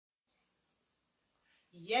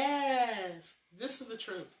Yes, this is the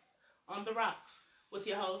truth on the rocks with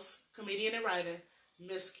your host, comedian and writer,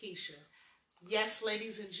 Miss Keisha. Yes,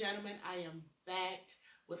 ladies and gentlemen, I am back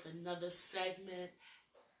with another segment.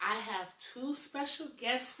 I have two special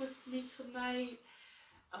guests with me tonight.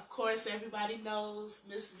 Of course, everybody knows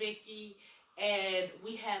Miss Vicky, and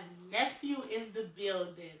we have nephew in the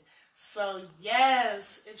building. So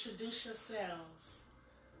yes, introduce yourselves.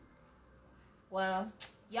 Well,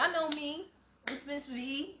 y'all know me. It's Miss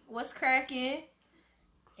V. What's cracking?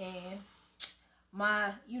 And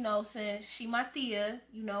since she my Thea,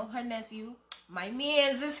 her nephew, my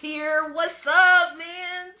mans is here. What's up,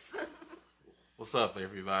 mans? What's up,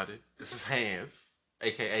 everybody? This is Hans,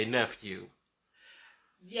 aka Nephew.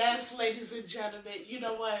 Yes, ladies and gentlemen, you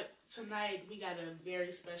know what? Tonight we got a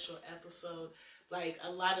very special episode. Like,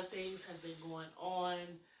 a lot of things have been going on.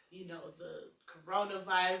 You know, the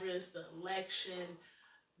coronavirus, the election,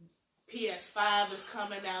 PS5 is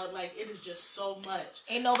coming out. Like, it is just so much.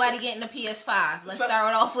 Ain't nobody getting a PS5. Let's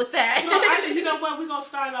start off with that. You know what? We're going to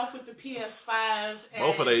start off with the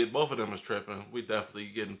PS5. Both of them is tripping. We definitely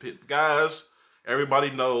getting guys. Everybody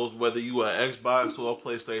knows whether you an Xbox or a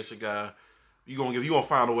PlayStation guy, you gonna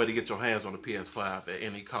find a way to get your hands on the PS5 at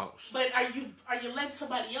any cost. But are you letting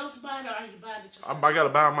somebody else buy it, or are you buying it yourself? I gotta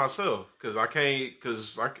buy it myself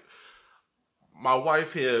because my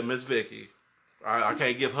wife here, Miss Vicky, I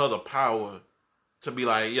can't give her the power to be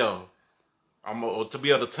like, yo, to be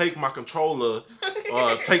able to take my controller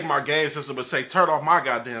or take my game system and say turn off my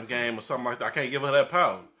goddamn game or something like that. I can't give her that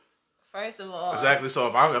power. First of all, exactly. So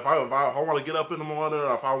if I want to get up in the morning,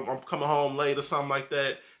 or if I'm coming home late or something like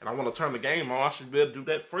that, and I want to turn the game on, I should be able to do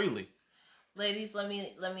that freely. Ladies, let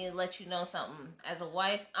me let you know something. As a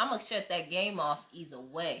wife, I'm gonna shut that game off either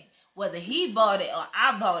way. Whether he bought it or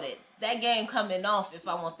I bought it, that game coming off if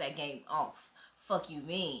I want that game off. Fuck you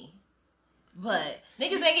mean. But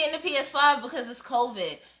niggas ain't getting the PS5 because it's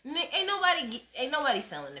COVID. Ain't nobody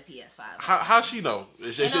selling the PS5. How she know?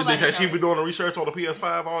 Has she been doing the research on the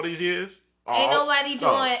PS5 all these years? Ain't nobody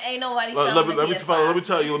selling the PS5. Let me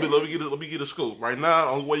tell you. Let me get a scoop. Right now,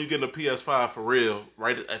 the only way you get a PS5 for real,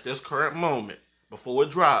 right at this current moment, before it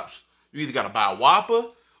drops, you either got to buy a Whopper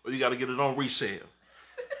or you got to get it on resale.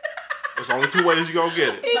 There's only two ways you gonna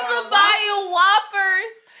get it. He's been buying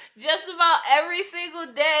Whoppers just about every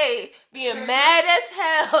single day, being mad as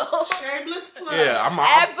hell. Shameless plug. Yeah,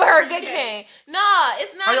 at Burger King. Nah,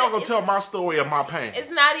 it's not. How y'all gonna tell my story of my pain?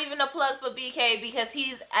 It's not even a plug for BK because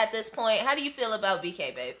he's at this point. How do you feel about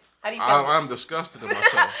BK, babe? How do you feel? I'm disgusted in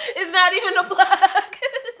myself. It's not even a plug.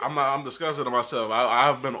 I'm disgusted in myself.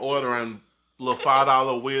 I've been ordering little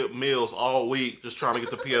 $5 meals all week just trying to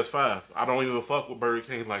get the PS5. I don't even fuck with Burger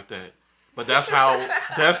King like that. But that's how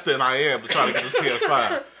destined I am to try to get this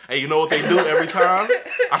PS5. Hey, you know what they do every time?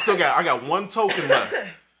 I got one token left.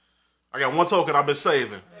 I got one token I've been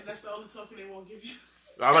saving. And that's the only token they won't give you.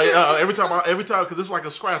 Every time, because it's like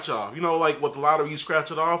a scratch off. You know, like with the lottery, you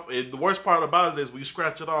scratch it off. And the worst part about it is when you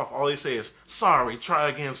scratch it off, all they say is, sorry, try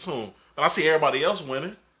again soon. But I see everybody else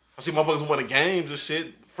winning. I see motherfuckers winning games and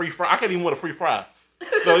shit. Free fry. I can't even win a free fry.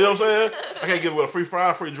 So, you know what I'm saying? I can't give with a free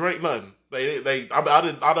fry, free drink, nothing.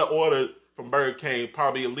 I done ordered from Burger King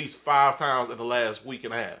probably at least 5 times in the last week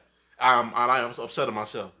and a half. I am upset at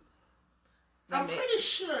myself. I'm pretty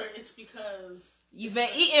sure it's because you've been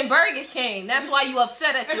eating Burger King. That's why you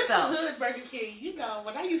upset at yourself. And it's the hood Burger King. You know,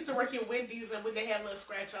 when I used to work at Wendy's and when they had little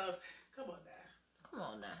scratch-offs, come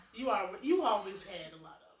on now. You always had a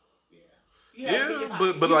lot of them. Yeah,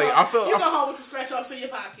 but like I feel you go home with the scratch-offs in your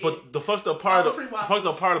pocket. But the fucked up part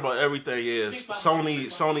about everything is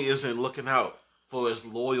Sony isn't looking out for its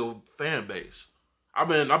loyal fan base. I've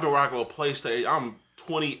been rocking with PlayStation. I'm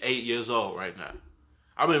 28 years old right now.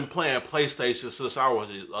 I've been playing PlayStation since I was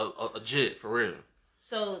a jit, for real.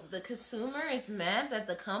 So the consumer is mad that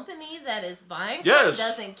the company that is buying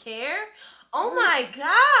doesn't care? Oh my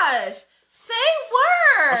gosh. Say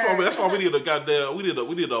word. That's why we need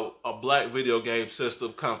a black video game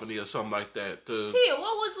system company or something like that. Tia,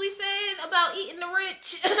 what was we saying about eating the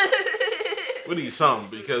rich? We need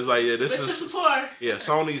something because this is poor. Yeah,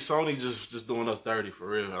 Sony just doing us dirty for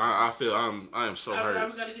real. And I feel I am so hurt. Are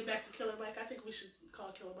we gonna get back to Killer Mike? I think we should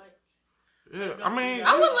call Killer Mike. Yeah, I mean,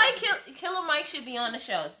 I would like Killer Mike should be on the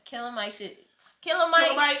show. Killer Mike.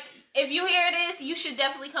 If you hear this, you should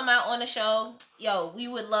definitely come out on the show. Yo, we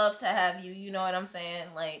would love to have you. You know what I'm saying?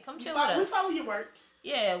 Like, come chill with us. We follow your work.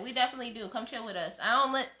 Yeah, we definitely do. Come chill with us. I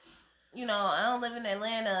don't live in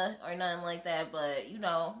Atlanta or nothing like that, but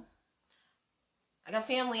I got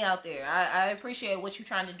family out there. I appreciate what you're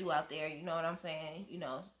trying to do out there. You know what I'm saying?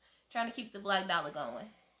 Trying to keep the black dollar going.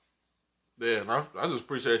 Yeah, and I just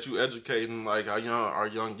appreciate you educating like our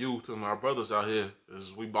young youth and our brothers out here.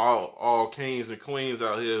 Cause we all kings and queens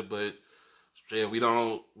out here, but yeah, we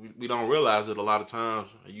don't realize it a lot of times.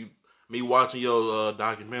 Me watching your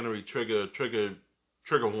documentary trigger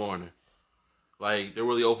warning. Like they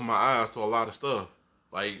really opened my eyes to a lot of stuff.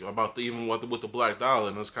 Like about even with the Black Dollar,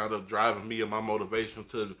 and it's kind of driving me and my motivation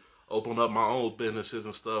to open up my own businesses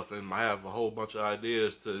and stuff. And I have a whole bunch of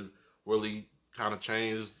ideas to really kind of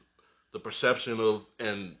change the perception of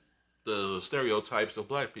and the stereotypes of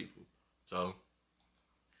black people. So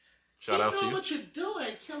shout Keep out to doing you. what you're doing,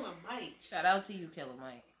 Killer Mike. Shout out to you, Killer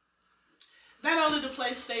Mike. Not only the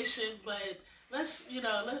PlayStation, but let's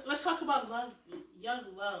talk about love, young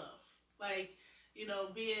love. Like,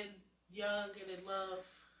 being young and in love.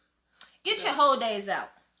 Get your whole days out.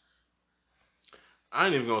 I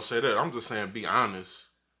ain't even gonna say that. I'm just saying be honest.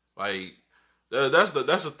 Like that's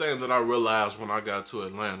the thing that I realized when I got to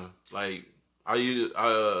Atlanta. Like I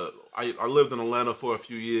lived in Atlanta for a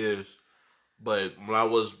few years, but when I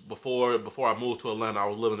was before I moved to Atlanta, I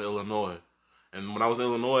was living in Illinois. And when I was in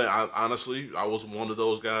Illinois, I was one of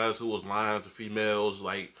those guys who was lying to females,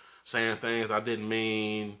 like saying things I didn't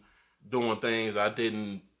mean, doing things I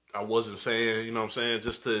wasn't saying. You know what I'm saying?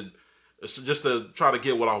 Just to try to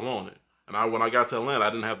get what I wanted. And when I got to Atlanta, I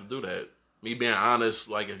didn't have to do that. Me being honest,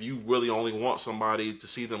 like if you really only want somebody to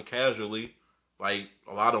see them casually, like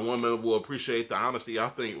a lot of women will appreciate the honesty. I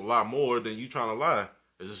think a lot more than you trying to lie.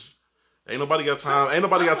 It's Ain't nobody got time. Ain't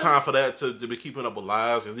nobody got time for that to be keeping up with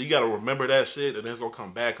lies. And you got to remember that shit, and then it's gonna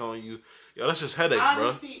come back on you. Yo, that's just headaches, bro.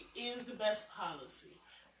 Honesty is the best policy,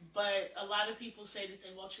 but a lot of people say that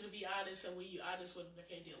they want you to be honest, and when you're honest with them,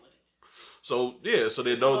 they can't deal with it. So yeah, so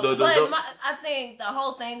they don't. I think the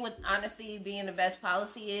whole thing with honesty being the best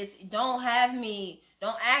policy is don't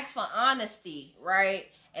ask for honesty, right?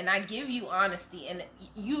 And I give you honesty, and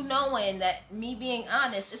you knowing that me being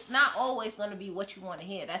honest, it's not always going to be what you want to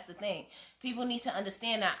hear. That's the thing. People need to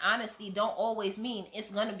understand that honesty don't always mean it's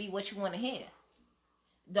going to be what you want to hear.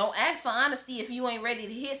 Don't ask for honesty if you ain't ready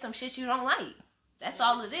to hear some shit you don't like. That's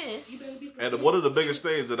all it is. And one of the biggest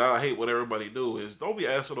things that I hate what everybody do is don't be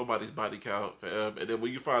asking nobody's body count, fam. And then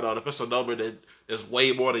when you find out if it's a number that's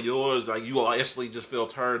way more than yours, like you will instantly just feel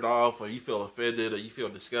turned off, or you feel offended, or you feel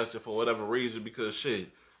disgusted for whatever reason because shit.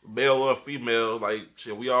 Male or female, like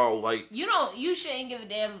shit, we all like. You shouldn't give a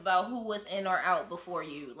damn about who was in or out before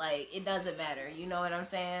you. Like it doesn't matter. You know what I'm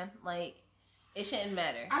saying? Like it shouldn't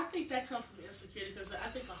matter. I think that comes from insecurity because I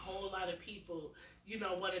think a whole lot of people,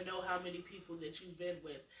 want to know how many people that you've been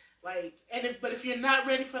with. Like, but if you're not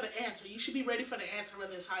ready for the answer, you should be ready for the answer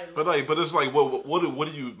whether it's high or low. But it's like, what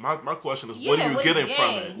do you? My question is, what are you getting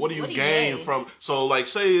from it? What do you gain from? So, like,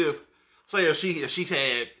 say if she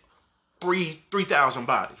had 3,000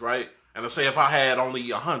 bodies, right? And let's say if I had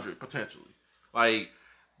only 100 potentially, like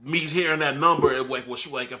me hearing that number,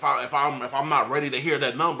 like if I'm not ready to hear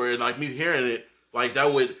that number, and like me hearing it, like that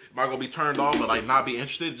am I gonna be turned off and like not be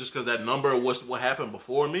interested just because that number was what happened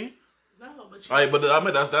before me? No, but I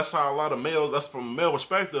mean that's how a lot of males. That's from a male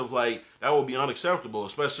perspective. Like that would be unacceptable,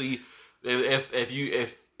 especially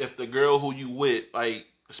if the girl who you with, like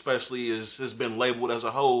especially has been labeled as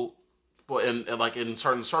a hoe. But like in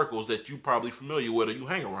certain circles that you probably familiar with or you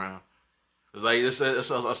hang around, it's like it's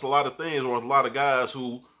a lot of things, or a lot of guys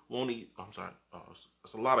who won't eat. I'm sorry,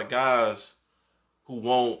 it's a lot of guys who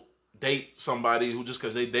won't date somebody who just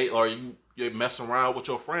because they date or you're messing around with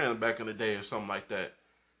your friend back in the day or something like that.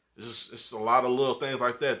 It's a lot of little things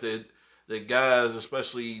like that that guys,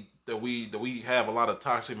 especially that we have a lot of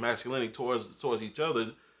toxic masculinity towards each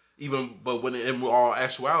other. But when in all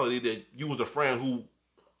actuality, that you was a friend who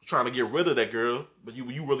trying to get rid of that girl, but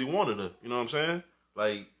you really wanted her. You know what I'm saying?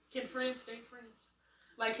 Like, can friends date friends?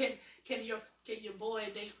 Like, can your boy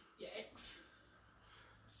date your ex?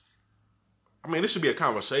 I mean, this should be a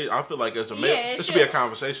conversation. I feel like as a male, it should be a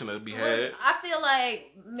conversation that be had. I feel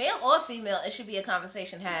like male or female, it should be a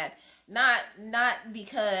conversation had. Not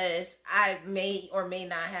because I may or may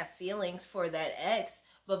not have feelings for that ex,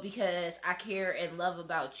 but because I care and love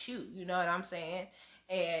about you. You know what I'm saying?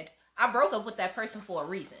 And I broke up with that person for a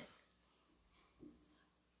reason.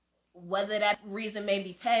 Whether that reason may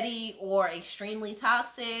be petty or extremely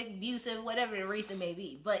toxic, abusive, whatever the reason may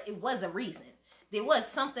be. But it was a reason. There was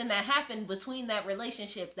something that happened between that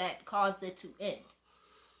relationship that caused it to end.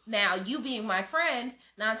 Now, you being my friend,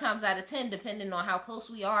 9 times out of 10, depending on how close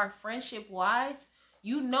we are friendship-wise,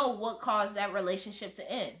 you know what caused that relationship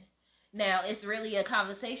to end. Now, it's really a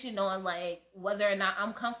conversation on like whether or not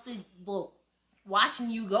I'm comfortable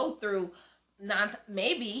watching you go through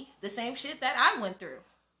maybe the same shit that I went through.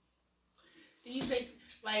 Do you think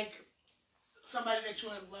like somebody that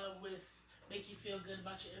you're in love with make you feel good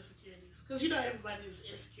about your insecurities? Because you know everybody is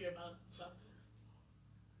insecure about something,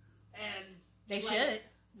 and They like, should.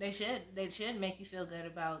 They should make you feel good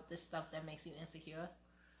about the stuff that makes you insecure.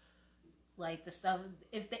 Like the stuff,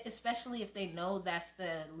 especially if they know that's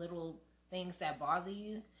the little things that bother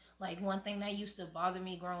you. Like one thing that used to bother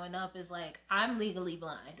me growing up is like I'm legally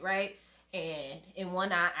blind, right? And in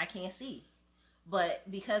one eye I can't see. But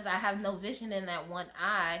because I have no vision in that one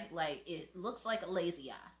eye, like it looks like a lazy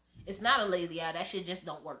eye. It's not a lazy eye. That shit just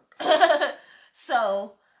don't work.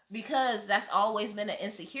 So because that's always been an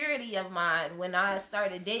insecurity of mine, when I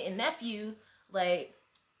started dating nephew, like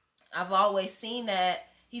I've always seen that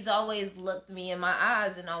he's always looked me in my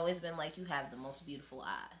eyes and always been like, you have the most beautiful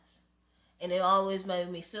eyes. And it always made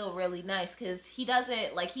me feel really nice because he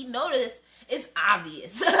doesn't, like, he noticed it's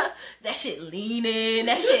obvious. That shit leaning,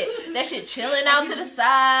 that shit chilling out to the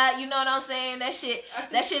side, you know what I'm saying? That shit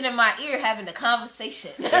in my ear having a conversation.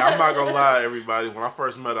 Yeah, I'm not gonna lie, everybody. When I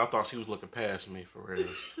first met her, I thought she was looking past me, for real.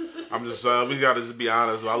 I'm just, we gotta just be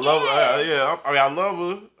honest. I love her. I love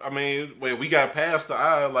her. I mean, when we got past the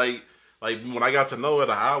eye, like when I got to know her,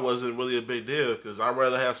 the eye wasn't really a big deal because I'd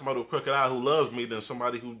rather have somebody with a crooked eye who loves me than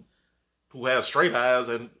somebody who has straight eyes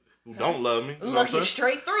and who don't love me. You looking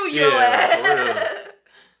straight through your ass. For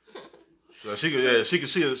real. So she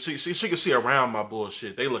can see around my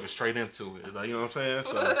bullshit. They looking straight into it. Like, you know what I'm saying?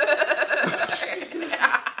 So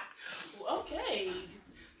okay,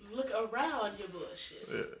 look around your bullshit.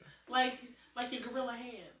 Yeah. Like your gorilla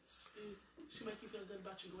hands. Dude, she make you feel good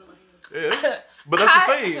about your gorilla hands. Yeah, but that's the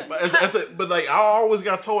thing. But like I always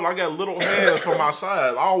got told I got little hands from my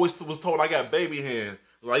side. I always was told I got baby hands.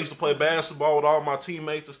 When I used to play basketball with all my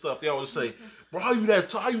teammates and stuff, they always say, "Bro, how you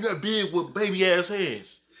that big with baby ass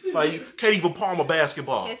hands? Like you can't even palm a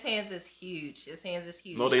basketball." His hands is huge.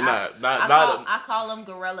 No, they not. I call them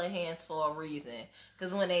gorilla hands for a reason.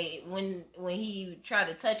 Because when he tried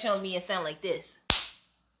to touch on me, it sound like this.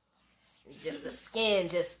 Just the skin,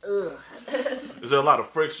 just ugh. Is there a lot of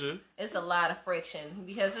friction? It's a lot of friction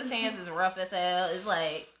because his hands is rough as hell. It's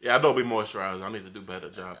like, yeah, I don't be moisturized. I need to do a better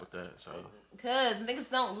job with that. So cause niggas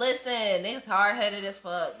don't listen. Niggas hard headed as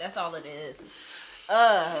fuck. That's all it is.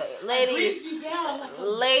 Ladies,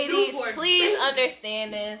 please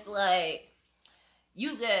understand this. Like,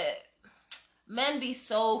 you get men be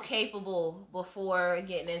so capable before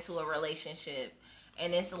getting into a relationship.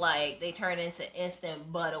 And it's like they turn into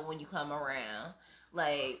instant butter when you come around.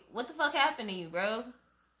 Like, what the fuck happened to you, bro?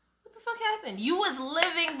 What the fuck happened? You was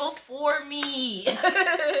living before me. And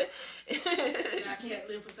I can't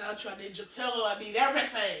live without you. I need your pillow. I need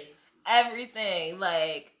everything. Everything.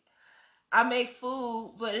 Like, I make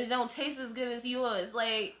food, but it don't taste as good as yours.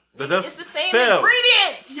 Like, it's the same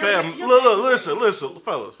ingredients. Fam, look, listen,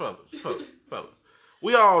 fellas.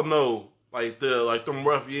 We all know, like them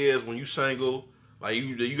rough years when you single. Like,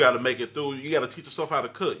 you got to make it through. You got to teach yourself how to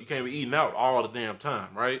cook. You can't be eating out all the damn time,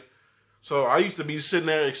 right? So I used to be sitting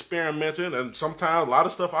there experimenting, and sometimes a lot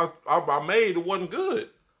of stuff I made, it wasn't good.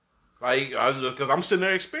 Like, because I'm sitting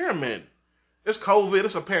there experimenting. It's COVID.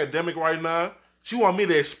 It's a pandemic right now. She want me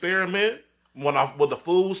to experiment with the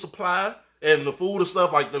food supply and the food and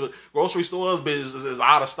stuff. Like, the grocery stores is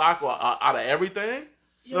out of stock or out of everything.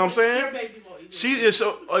 You know what I'm saying? Your baby won't eat. She is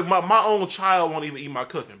so, like, my own child won't even eat my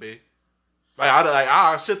cooking, babe.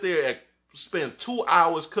 I sit there and spend 2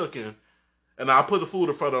 hours cooking, and I put the food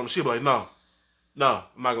in front of them. She'll be like, no, I'm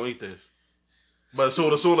not going to eat this. But as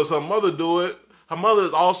soon as her mother do it, her mother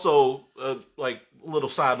is also, like, little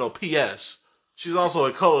side note, P.S. She's also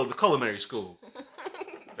at the culinary school.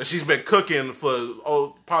 And she's been cooking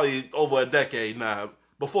for probably over a decade now,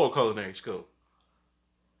 before culinary school.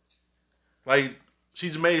 Like,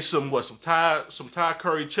 she's made some Thai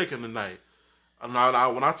curry chicken tonight.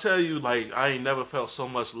 Now, when I tell you, like, I ain't never felt so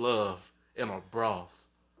much love in a broth.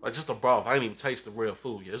 Like, just a broth. I ain't even tasted real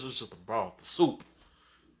food yet. It's just a broth. The soup.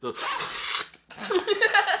 Like,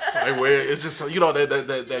 where it's just, you know, that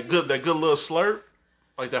good little slurp.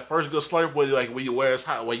 Like, that first good slurp where you wear it's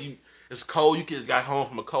hot. It's cold. You just got home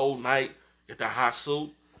from a cold night. Get that hot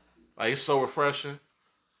soup. Like, it's so refreshing.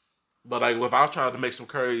 But, like, if I tried to make some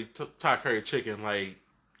Thai curry chicken, like,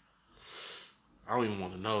 I don't even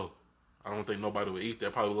want to know. I don't think nobody would eat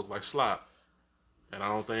that. Probably look like slop, and I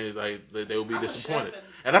don't think they would be disappointed.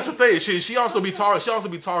 And that's the thing. She also be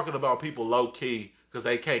talking about people low key because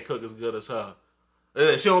they can't cook as good as her.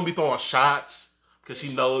 She don't be throwing shots because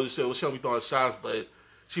she knows she don't be throwing shots, but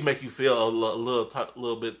she make you feel a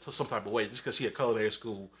little bit some type of way just because she at culinary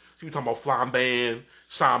school. She be talking about flamban,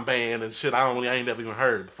 samban, and shit. I ain't never even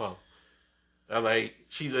heard before. Like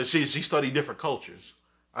she studied different cultures.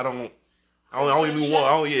 I only knew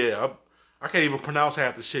one. I can't even pronounce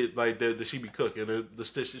half the shit like that she be cooking, the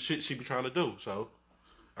shit she be trying to do. So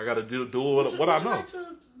I got to do what I know.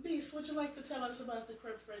 Niece, would you like to tell us about the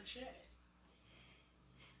creme fraiche?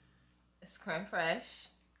 It's creme fraiche.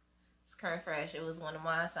 It's creme fraiche. It was one of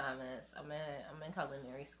my assignments. I'm in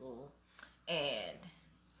culinary school, and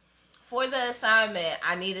for the assignment,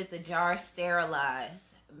 I needed the jar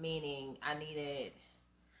sterilized, meaning I needed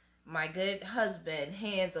my good husband,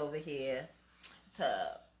 hands over here,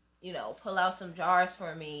 to, pull out some jars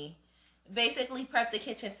for me. Basically prep the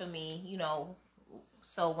kitchen for me,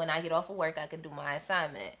 so when I get off of work, I can do my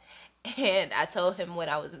assignment. And I told him what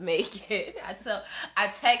I was making. I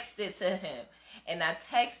texted to him, and I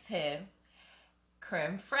text him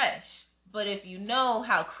creme fraiche. But if you know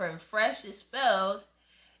how creme fraiche is spelled,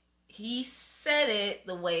 he said it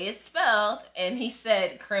the way it's spelled, and he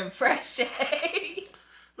said creme fraiche.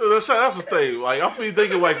 That's the thing. Like, I be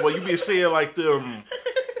thinking, like, well, you be saying, like them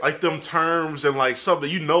terms and, like, something,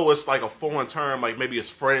 it's, like, a foreign term, like, maybe it's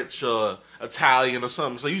French or Italian or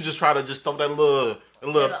something. So you just try to just throw that little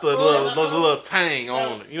tang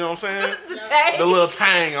on it. You know what I'm saying? The little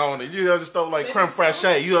tang on it. You just throw, like, creme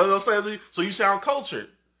fraiche. You know what I'm saying? So you sound cultured.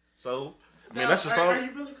 So, I mean, that's just all. Are you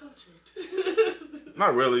really cultured?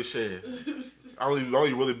 Not really, shit.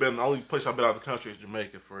 The only place I've been out of the country is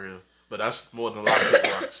Jamaica, for real. But that's more than a lot of people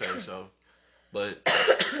I can say, so. But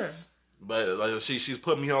like she's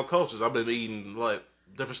putting me on cultures. I've been eating like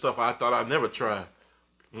different stuff I thought I'd never try.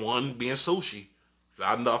 One being sushi.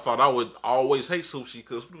 I thought I would always hate sushi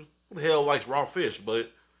because who the hell likes raw fish?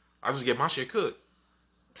 But I just get my shit cooked.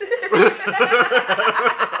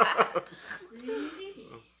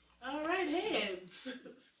 All right, hands.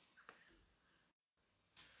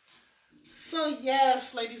 So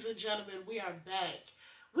yes, ladies and gentlemen, we are back.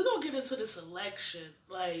 We're going to get into this election,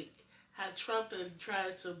 like how Trump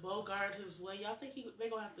tried to bogart his way. Y'all think they're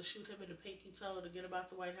going to have to shoot him in the pinky toe to get him out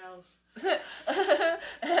the White House?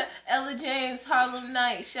 Ella James, Harlem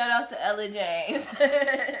Night. Shout out to Ella James.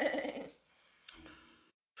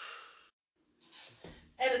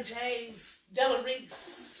 Ella James, Della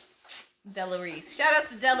Reese. Della Reese. Shout out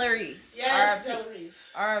to Della Reese. Yes, Della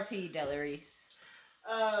Reese. R.I.P. Della Reese.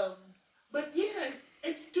 But yeah,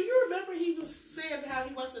 and do you remember he was saying how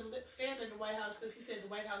he wasn't standing in the White House because he said the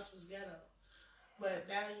White House was ghetto? But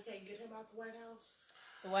now you can't get him out the White House?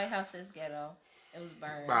 The White House is ghetto. It was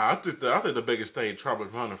burned. Nah, I think the biggest thing Trump was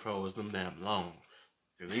running for was them damn loans.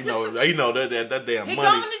 Cause he know that damn he money.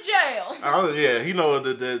 He going to jail. Oh yeah, he know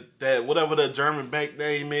that whatever that German bank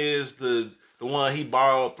name is, the one he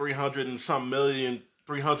borrowed $340 something million.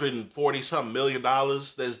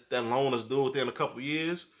 That loan is due within a couple of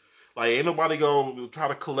years. Like, ain't nobody gonna try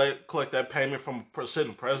to collect that payment from a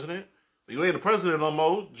sitting president. You ain't the president no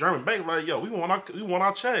more. German bank like, yo, we want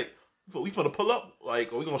our check. We finna pull up.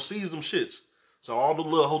 Like, we gonna seize them shits. So all the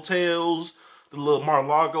little hotels, the little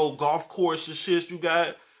Mar-a-Lago golf course and shit you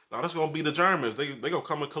got, now that's gonna be the Germans. They gonna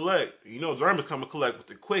come and collect. Germans come and collect with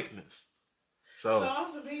the quickness. So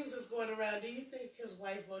all the memes that's going around, do you think his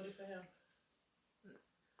wife voted for him?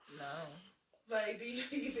 No. Like, do you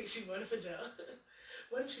think she voted for Joe?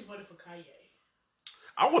 What if she voted for Kanye?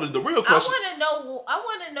 I wanted the real question. I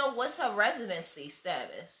want to know what's her residency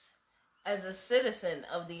status as a citizen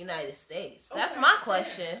of the United States. That's my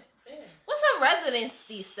question. Fair. What's her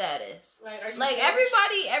residency status? Like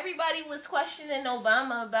everybody was questioning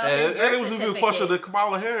Obama about his birth and it was even a question to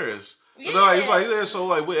Kamala Harris. Yeah. Wait,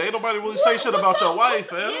 ain't nobody really say shit about your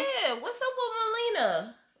wife, man. Yeah, what's up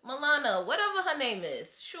with Milana, whatever her name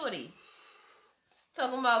is, Shorty.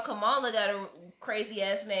 Talking about Kamala got a crazy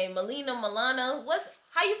ass name. Milana.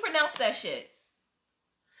 How you pronounce that shit?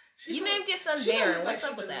 You named your son Darren. What's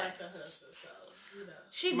up with that? Like her husband, so,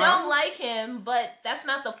 She don't like him, but that's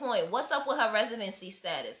not the point. What's up with her residency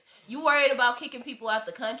status? You worried about kicking people out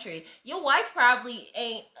the country. Your wife probably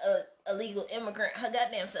ain't a illegal immigrant her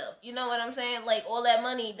goddamn self. You know what I'm saying? Like, all that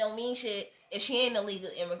money don't mean shit if she ain't a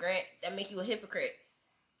legal immigrant. That make you a hypocrite.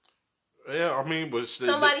 Yeah, I mean, but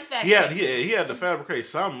somebody he had to fabricate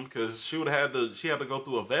something because she had to go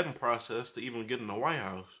through a vetting process to even get in the White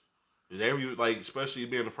House. Especially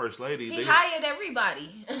being the first lady, he hired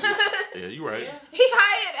everybody. Yeah, you're right. Yeah. He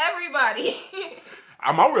hired everybody.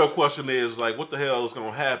 My real question is what the hell is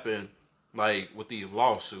gonna happen with these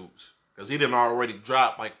lawsuits? Because he didn't already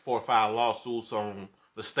drop 4 or 5 lawsuits on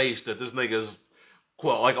the stage that this nigga's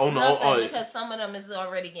because some of them is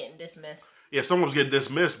already getting dismissed. Yeah, someone's getting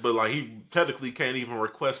dismissed, but he technically can't even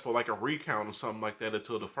request for a recount or something like that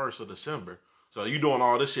until the 1st of December. So you doing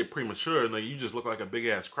all this shit premature, and you just look like a big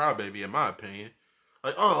ass crybaby, in my opinion.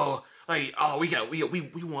 We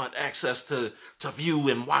want access to view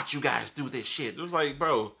and watch you guys do this shit. It was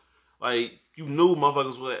bro, like you knew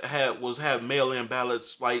motherfuckers was have mail-in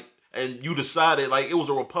ballots, like, and you decided like it was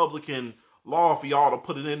a Republican law for y'all to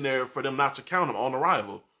put it in there for them not to count them on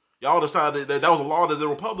arrival. Y'all decided that was a law that the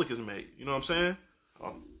Republicans made. You know what I'm saying?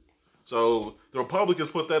 So the Republicans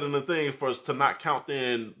put that in the thing for us to not count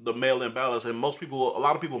in the mail-in ballots, and a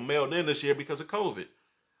lot of people mailed in this year because of COVID,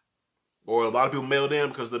 or a lot of people mailed in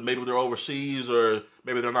because maybe they're overseas or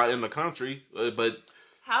maybe they're not in the country. But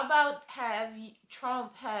how about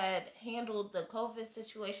Trump had handled the COVID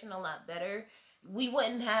situation a lot better? We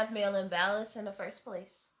wouldn't have mail-in ballots in the first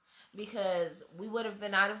place because we would have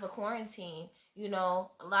been out of a quarantine. You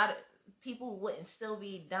know, a lot of people wouldn't still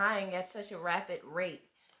be dying at such a rapid rate.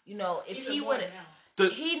 You know, if he would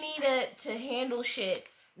have, he needed to handle shit.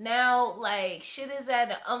 Now, like, shit is at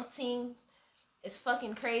an umpteen. It's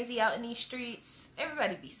fucking crazy out in these streets.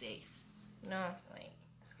 Everybody be safe. You know, like,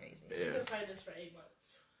 it's crazy. Yeah. We've been fighting this for 8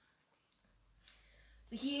 months.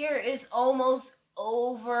 The year is almost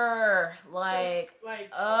over. Like,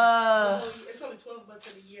 it's only 12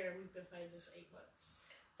 months in a year, and we've been fighting this 8 months.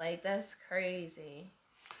 Like, that's crazy.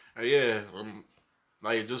 Yeah,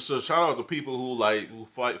 like, just a shout out to people who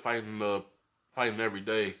fighting every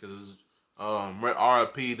day, because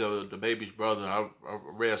R.I.P. the baby's brother. I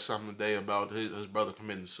read something today about his brother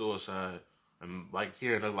committing suicide, and like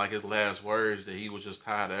hearing like his last words that he was just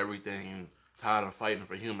tired of everything and tired of fighting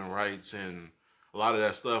for human rights and a lot of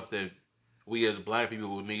that stuff that we as black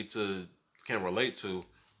people can relate to,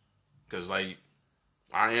 because like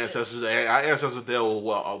our ancestors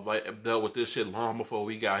dealt with this shit long before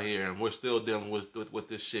we got here, and we're still dealing with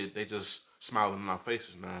this shit. They just smiling in our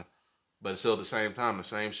faces now, but still at the same time, the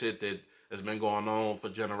same shit that has been going on for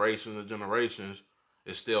generations and generations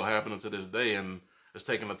is still happening to this day, and it's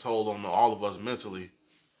taking a toll on all of us mentally.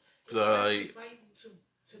 It's fighting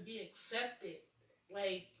to be accepted.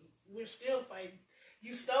 Like, we're still fighting.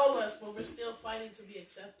 You stole us, but we're still fighting to be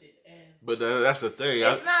accepted. But that's the thing.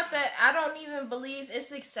 It's not that I don't even believe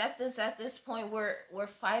it's acceptance at this point. We're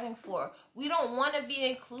fighting for. We don't want to be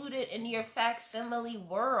included in your facsimile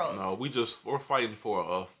world. No, we're fighting for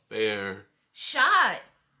a fair shot.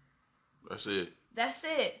 That's it.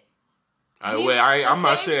 I'm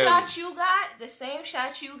not saying the same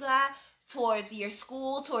shot you got towards your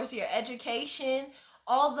school, towards your education,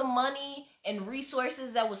 all the money and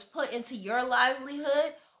resources that was put into your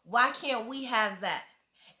livelihood. Why can't we have that?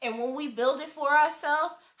 And when we build it for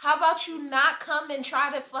ourselves, how about you not come and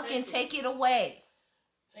try to fucking take it away?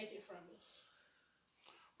 Take it from us.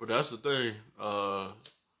 But that's the thing.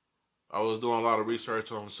 I was doing a lot of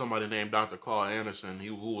research on somebody named Dr. Claude Anderson. He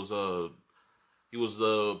was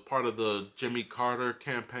part of the Jimmy Carter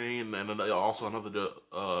campaign and also another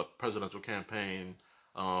presidential campaign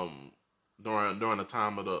during the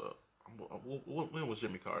time of the. When was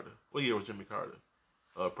Jimmy Carter? What year was Jimmy Carter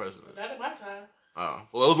president? Not at my time.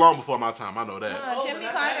 Well, it was long before my time. I know that. Jimmy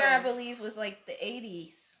Carter, I believe, was like the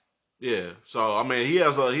 80s. Yeah, so I mean, he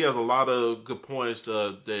has a lot of good points.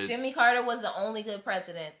 That Jimmy Carter was the only good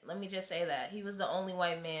president. Let me just say that he was the only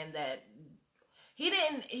white man that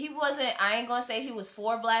he wasn't. I ain't gonna say he was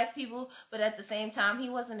for black people, but at the same time, he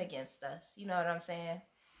wasn't against us. You know what I'm saying?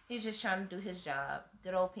 He's just trying to do his job.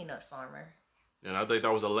 Good old peanut farmer. And I think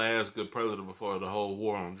that was the last good president before the whole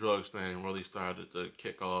war on drugs thing really started to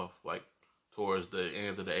kick off, like towards the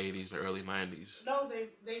end of the 80s, early 90s. No, they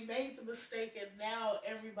made the mistake, and now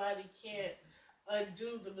everybody can't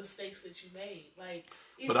undo the mistakes that you made. Like,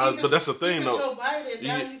 but that's the thing, though. Joe Biden,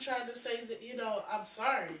 now you trying to say that, I'm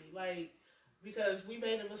sorry, like, because we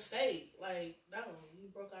made a mistake. Like, no, you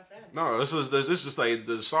broke our family. No, this is like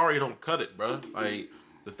the sorry don't cut it, bro. Like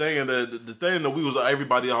the thing that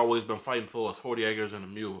everybody always been fighting for is 40 acres and a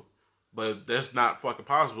mule, but that's not fucking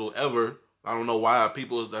possible ever. I don't know why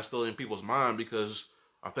that's still in people's mind, because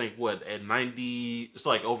I think at 90, it's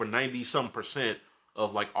like over 90%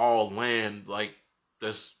 of like all land like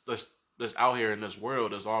that's out here in this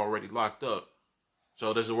world is already locked up.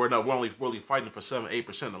 So we're only really fighting for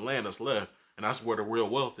 7-8% of the land that's left, and that's where the real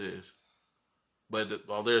wealth is. But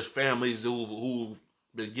there's families who've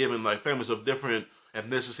been given, like families of different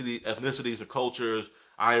ethnicities or cultures,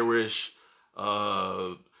 Irish,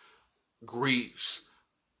 Greeks.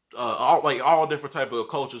 All different type of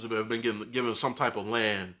cultures have been given some type of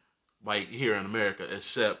land, like here in America,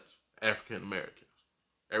 except African Americans,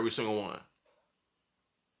 every single one.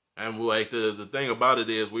 And like the thing about it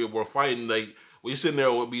is we're fighting, like we sitting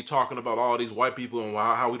there we'll be talking about all these white people and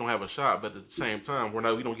how we don't have a shot, but at the same time we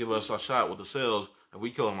don't give us a shot with ourselves, and we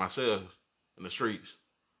kill them ourselves in the streets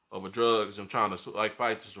over drugs and trying to like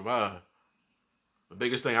fight to survive. The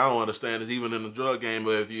biggest thing I don't understand is even in the drug game,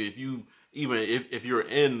 but if you're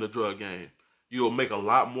in the drug game, you'll make a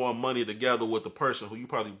lot more money together with the person who you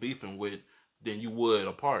probably beefing with than you would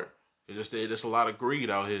apart. It's just that there's a lot of greed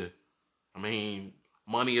out here. I mean,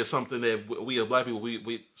 money is something that we as black people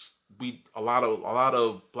we a lot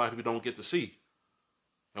of black people don't get to see.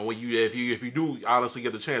 And when if you do honestly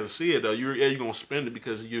get the chance to see it though, you're gonna spend it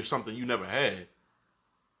because you're something you never had.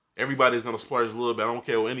 Everybody's gonna splurge a little bit. I don't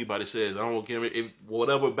care what anybody says. I don't care if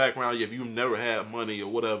whatever background if you never had money or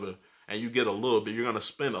whatever, and you get a little bit, you're gonna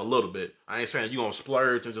spend a little bit. I ain't saying you're gonna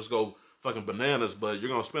splurge and just go fucking bananas, but you're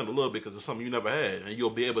gonna spend a little bit because it's something you never had, and you'll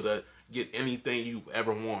be able to get anything you've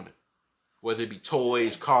ever wanted, whether it be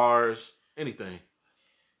toys, cars, anything.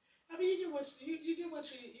 I mean, you get what you get what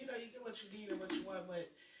you know you get what you need and what you want, but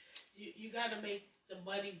you got to make the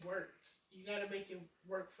money work. You got to make it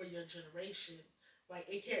work for your generation. Like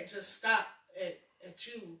it can't just stop at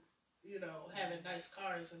you, you know, having nice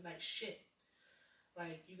cars and nice shit.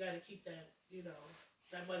 Like you got to keep that, you know,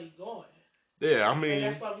 that money going. Yeah, I mean, and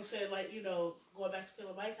that's why we said, like, you know, going back to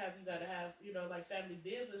Killer Mike, you got to have, you know, like family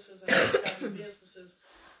businesses, and family businesses,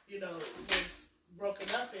 you know, was broken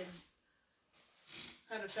up in.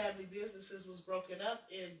 How the family businesses was broken up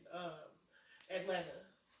in Atlanta,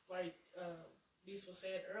 like Lisa was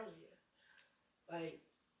saying earlier. Like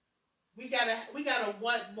we gotta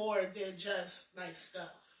want more than just nice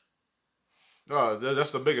stuff. No,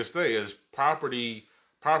 that's the biggest thing is property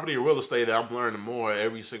and real estate. That I'm learning more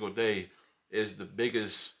every single day is the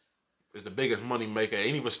biggest money maker.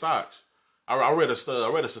 Ain't even stocks. I read a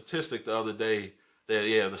statistic the other day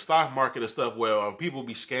that the stock market and stuff where people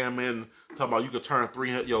be scamming, talking about you could turn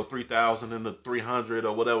 3,000 into 300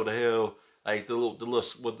 or whatever the hell, like the little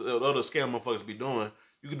what the other scam motherfuckers be doing.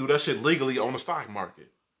 You can do that shit legally on the stock market.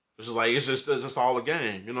 It's just all a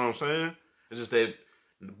game. You know what I'm saying? It's just that,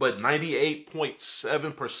 but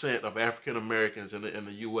 98.7% of African Americans in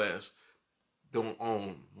the U.S. don't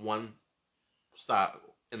own one stock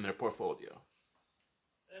in their portfolio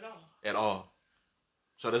At all. At all.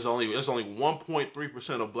 So there's only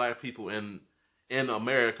 1.3% of black people in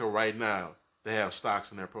America right now that have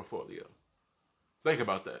stocks in their portfolio. Think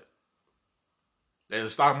about that. And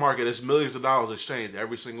the stock market is millions of dollars exchanged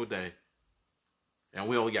every single day, and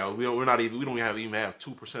we don't even have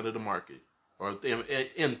 2% of the market, or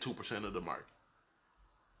in 2% of the market.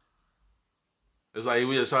 It's like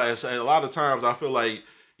it's a lot of times I feel like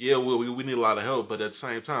we need a lot of help, but at the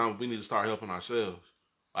same time we need to start helping ourselves.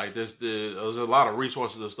 Like there's a lot of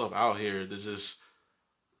resources and stuff out here.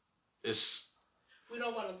 We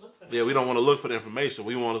don't want to look for that. Yeah, we don't want to look for the information.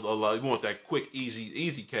 We want that quick,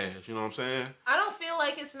 easy cash. You know what I'm saying? I don't feel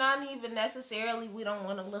like it's not even necessarily we don't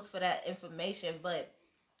want to look for that information, but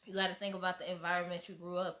you got to think about the environment you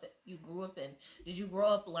grew up in. Did you grow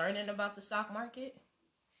up learning about the stock market?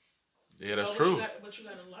 Yeah, that's true. But you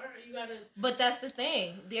got to learn. But that's the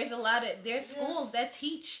thing. There's schools that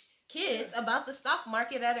teach kids about the stock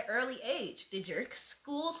market at an early age. Did your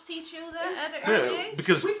schools teach you that at an early age?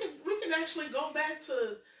 Because we can actually go back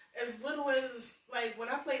to as little as like when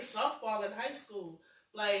I played softball in high school.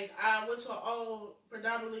 Like I went to an all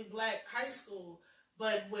predominantly black high school,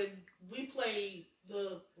 but when we played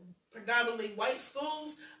the predominantly white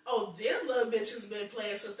schools, them little bitches been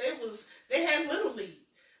playing since they had Little League.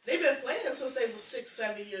 They've been playing since they were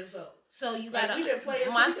 6-7 years old. So you gotta. We didn't play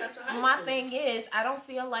until we got to high school. My thing is, I don't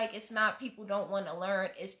feel like it's not people don't want to learn.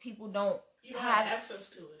 It's people don't. You don't have access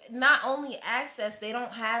to it. Not only access, they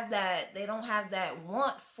don't have that. They don't have that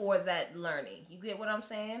want for that learning. You get what I'm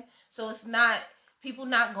saying? So it's not people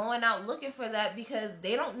not going out looking for that because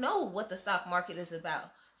they don't know what the stock market is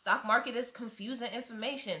about. Stock market is confusing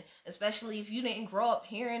information, especially if you didn't grow up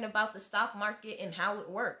hearing about the stock market and how it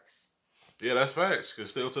works. Yeah, that's facts. Because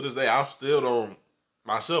still to this day, I still don't.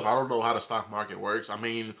 Myself, I don't know how the stock market works. I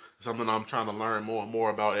mean, it's something I'm trying to learn more and more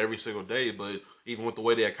about every single day. But even with the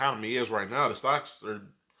way the economy is right now, the stocks are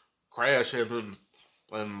crashing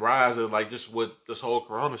and rising. Like just with this whole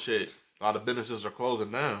Corona shit, a lot of businesses are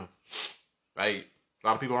closing down. Like a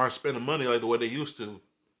lot of people aren't spending money like the way they used to.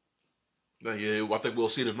 Yeah, I think we'll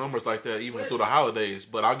see the numbers like that even through the holidays.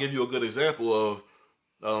 But I'll give you a good example of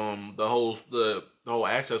the whole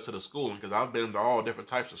access to the schooling because I've been to all different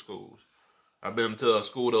types of schools. I've been to a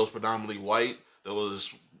school that was predominantly white, that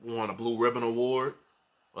won a Blue Ribbon Award,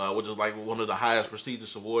 which is like one of the highest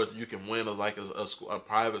prestigious awards that you can win as like a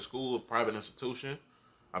private school, a private institution.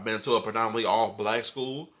 I've been to a predominantly all black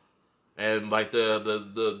school, and like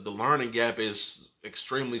the learning gap is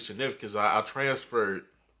extremely significant because I transferred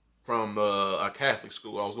from a Catholic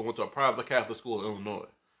school. I was going to a private Catholic school in Illinois.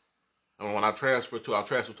 And when I transferred to a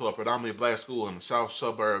predominantly black school in the south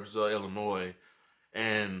suburbs of Illinois,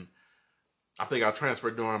 and I think I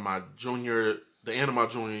transferred during the end of my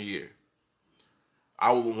junior year.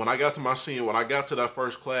 when I got to my senior, when I got to that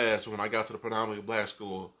first class, when I got to the predominantly black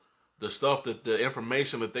school, the stuff that the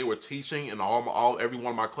information that they were teaching in every one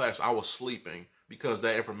of my class, I was sleeping because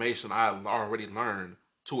that information I already learned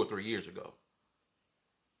 2 or 3 years ago.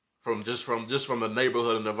 From the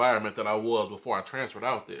neighborhood and environment that I was before I transferred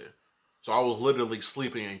out there. So I was literally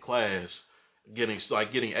sleeping in class,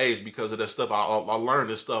 getting A's because of that stuff. I learned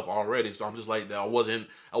this stuff already, so I'm just like that. I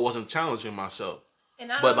wasn't challenging myself.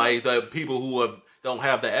 But like the people who don't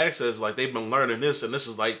have the access, like they've been learning this, and this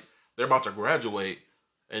is like they're about to graduate,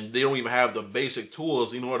 and they don't even have the basic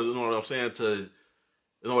tools in order, you know what I'm saying,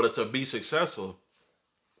 in order to be successful.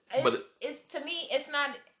 It's to me, it's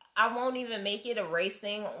not. I won't even make it a race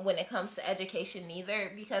thing when it comes to education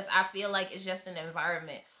either, because I feel like it's just an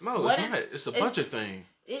environment. No, it's not. It's a budget thing.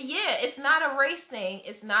 Yeah, it's not a race thing.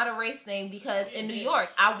 It's not a race thing because in New York,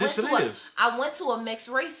 I went to a mixed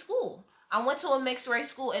race school.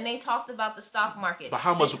 And they talked about the stock market. But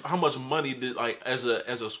how much money did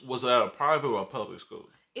was that a private or a public school?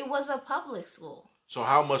 It was a public school. So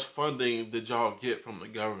how much funding did y'all get from the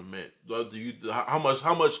government? How much?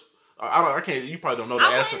 I can't. You probably don't know the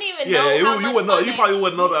answer. I wouldn't even know how much you wouldn't know. You probably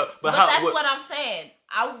wouldn't know that. But that's what I'm saying.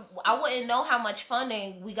 I wouldn't know how much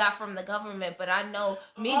funding we got from the government, but I know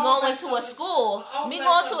going to a school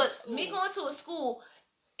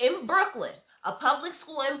in Brooklyn, a public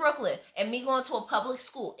school in Brooklyn, and me going to a public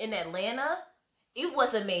school in Atlanta, it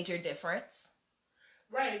was a major difference.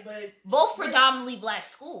 Right, but both predominantly black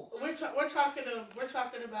schools. We're talking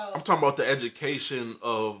about. I'm talking about the education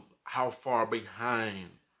of how far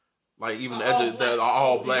behind. Like even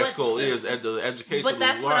all black school is at the education. But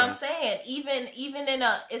that's what I'm saying. Even in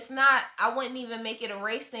it's not. I wouldn't even make it a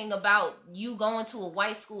race thing about you going to a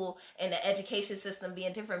white school and the education system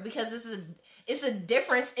being different, because it's a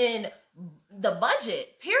difference in the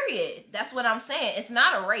budget. Period. That's what I'm saying. It's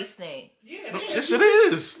not a race thing. Yeah, yes, it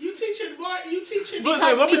is. You teaching more. You teaching.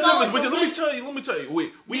 Let me tell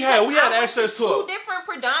you. We had access to two different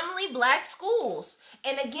predominantly black schools,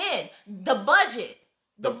 and again, the budget.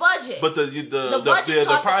 But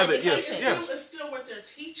the private, yes. It's still what they're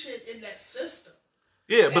teaching in that system.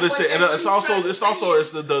 Yeah, but it's the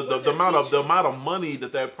amount of money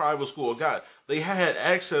that private school got. They had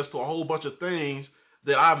access to a whole bunch of things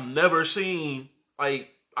that I've never seen.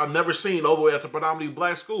 Like I've never seen over at the predominantly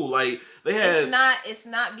black school. Like they had. It's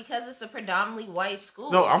not because it's a predominantly white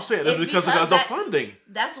school. No, I'm saying it's because of the funding.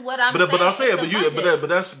 That's what I'm saying. But I'm saying, but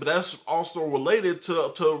that's also related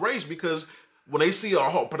to race, because when they see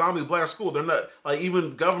a predominantly black school, they're not like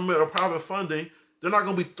even government or private funding. They're not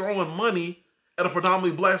going to be throwing money at a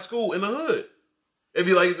predominantly black school in the hood. If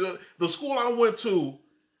you like the school I went to,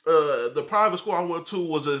 the private school I went to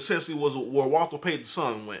was where Walter Payton's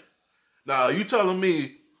son went. Now you telling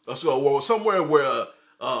me somewhere where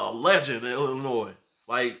a legend in Illinois,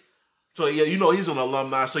 like. So yeah, he's an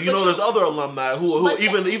alumni. So there's other alumni who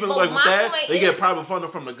even like with that, they get private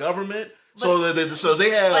funding from the government. So they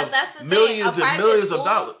have millions and millions of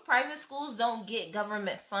dollars. Private schools don't get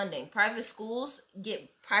government funding. Private schools get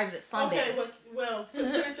private funding. Okay, well, put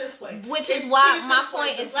it this way. Which is why my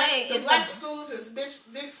point is saying the black schools is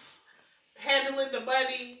bitch handling the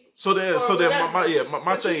money. So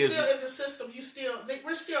my thing is still in the system.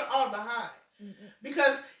 We're still all behind.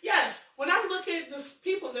 Because yes, when I look at the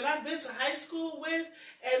people that I've been to high school with,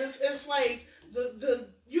 and it's like the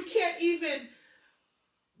you can't even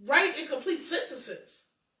write in complete sentences.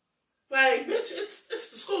 Like, bitch, it's the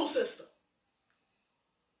school system.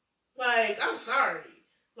 Like, I'm sorry.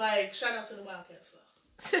 Like, shout out to the Wildcats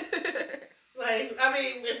though. Like, I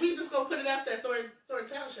mean, if we just gonna put it out there, Thornton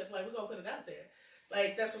Township, like we're gonna put it out there.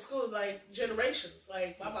 Like, that's a school, like, generations.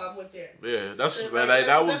 Like, my mom went there. Yeah,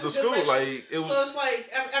 that was the school. Like, it was. So it's like,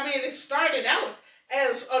 I mean, it started out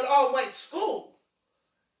as an all-white school.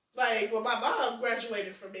 Like, well, my mom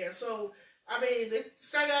graduated from there. So, I mean, it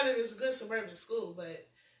started out as a good suburban school, but,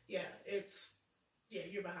 yeah,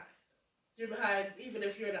 you're behind. You're behind, even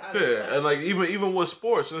if you're in the yeah, and like even with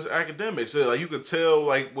sports and academics, like you could tell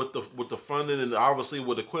like with the funding and obviously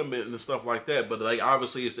with equipment and stuff like that. But like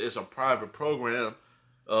obviously it's a private program,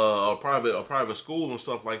 a private school and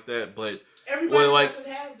stuff like that. But everybody doesn't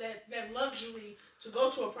have that luxury to go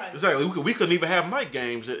to a private. Exactly, school. We couldn't even have night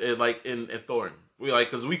games like in Thornton.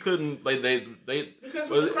 Because we couldn't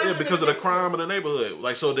because of the crime in the neighborhood.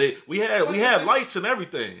 Like so we had lights and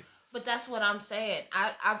everything. But that's what I'm saying.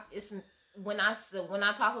 When I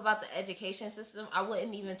talk about the education system, I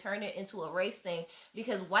wouldn't even turn it into a race thing,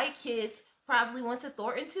 because white kids probably went to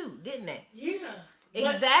Thornton too, didn't they? Yeah.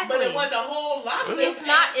 Exactly. But it wasn't a whole lot of It's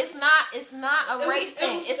not a race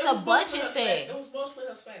thing. It's a budget thing. It was mostly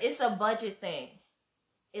Hispanic. It's a budget thing.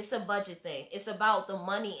 It's a budget thing. It's about the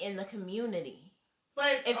money in the community.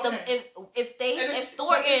 But If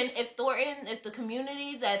the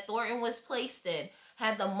community that Thornton was placed in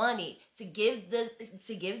had the money to give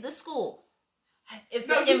the school, if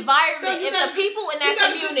the people in that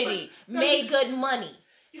community made good money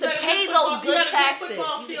to pay those good taxes,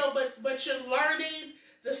 football field, but you're learning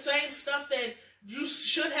the same stuff that you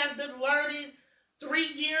should have been learning 3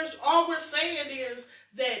 years. All we're saying is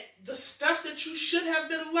that the stuff that you should have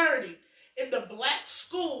been learning in the black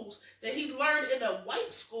schools that he learned in a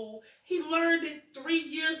white school, he learned it 3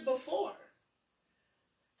 years before.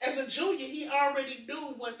 As a junior, he already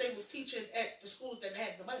knew what they was teaching at the schools that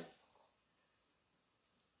had the money.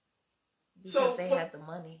 Because they had the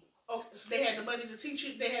money. Oh, so they had the money to teach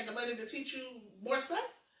you. They had the money to teach you more stuff,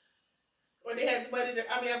 or they had the money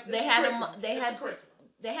to. I mean, they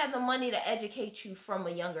had the money to educate you from a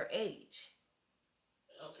younger age.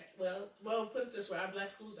 Okay, well, put it this way: our black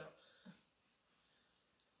schools don't.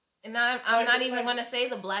 And I'm not even going to say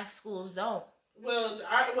the black schools don't. Well,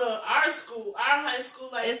 our school, our high school,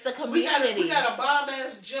 like it's the community. We got a bomb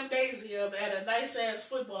ass gymnasium and a nice ass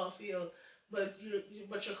football field, but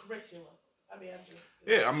your curriculum. I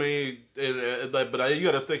mean, but you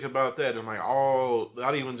got to think about that, and like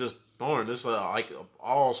not even just Thornton. It's like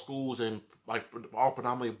all schools and like all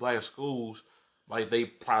predominantly black schools, like they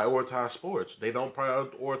prioritize sports. They don't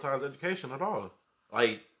prioritize education at all.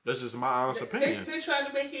 Like. That's just my honest opinion. They try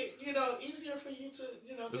to make it, easier for you to,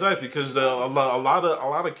 Exactly, because a lot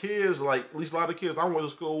of kids, like at least a lot of kids I went to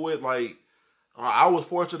school with, like I was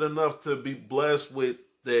fortunate enough to be blessed with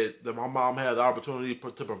that my mom had the opportunity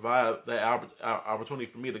to provide that opportunity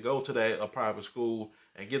for me to go to that private school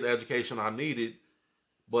and get the education I needed.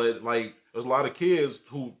 But like, there's a lot of kids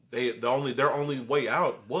who their only way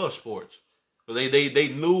out was sports. They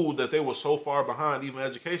knew that they were so far behind, even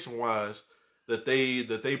education wise. That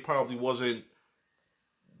they probably wasn't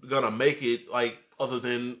gonna make it, like other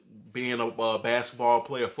than being a basketball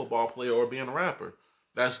player, football player, or being a rapper.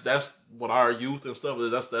 That's what our youth and stuff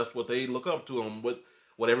is. That's what they look up to, and what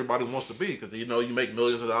everybody wants to be, because you make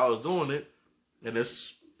millions of dollars doing it, and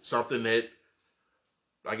it's something that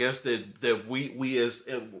I guess that we as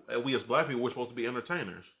black people, we're supposed to be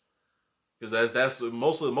entertainers, because that's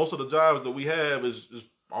most of the jobs that we have is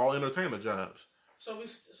all entertainer jobs. So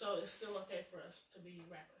it's still okay for us to be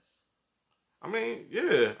rappers. I mean,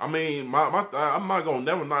 yeah. I mean, I'm not gonna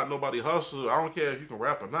never knock nobody hustle. I don't care if you can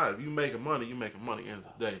rap or not. If you making money, you making money. At the end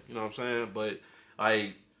of the day, you know what I'm saying? But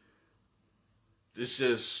like, it's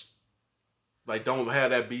just like, don't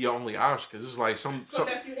have that be your only option, because it's like some.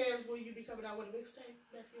 Nephew Hands, will you be coming out with a mixtape?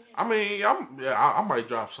 I mean, I might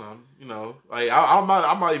drop some. Like I'm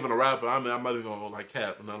not even a rapper. I mean, I'm not even gonna like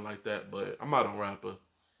cap or nothing like that. But I'm not a rapper.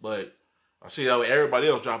 But I see everybody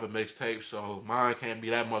else dropping mixtapes, so mine can't be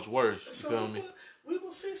that much worse. You feel me? We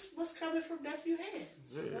will see what's coming from Nephew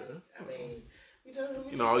Hands. Yeah. Right?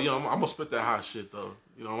 I'm gonna spit that hot shit though.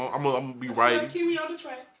 I'm gonna be writing. Kiwi on the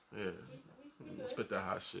track. Yeah. I'm gonna spit that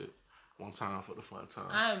hot shit one time for the fun time.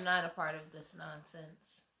 I am not a part of this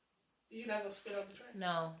nonsense. You're not gonna spit on the track?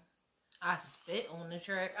 No. I spit on the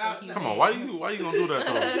track. Come on, why you gonna do that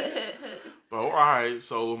though? But all right,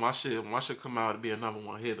 so my shit come out to be a number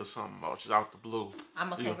one hit or something, just out the blue. I'm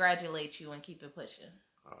gonna congratulate you and keep it pushing.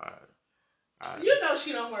 All right. You know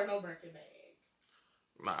she don't wear no Birkin bag.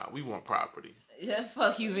 Nah, we want property. Yeah,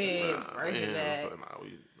 fuck you, man. Birkin bag.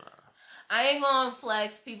 I ain't gonna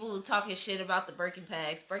flex. People talking shit about the Birkin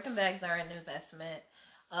bags. Birkin bags are an investment.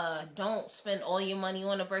 Don't spend all your money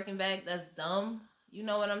on a Birkin bag. That's dumb. You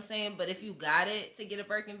know what I'm saying? But if you got it to get a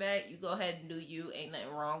Birkin bag, you go ahead and do you. Ain't nothing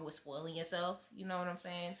wrong with spoiling yourself. You know what I'm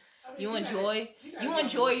saying? I mean, you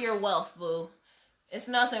enjoy your wealth, boo. It's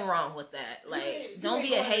nothing wrong with that. Like, don't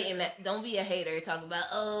be a hater talking about,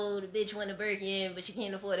 oh, the bitch want a Birkin, but she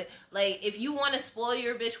can't afford it. Like, if you want to spoil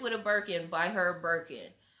your bitch with a Birkin, buy her a Birkin.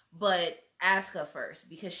 But ask her first,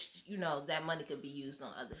 because that money could be used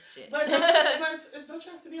on other shit. But don't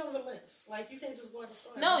you have to be on the list? Like, you can't just go in the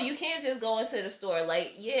store. No, you can't just go into the store.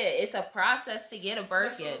 Like, yeah, it's a process to get a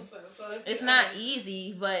Birkin. It's not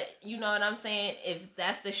easy, but you know what I'm saying? If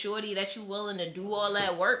that's the shorty that you willing to do all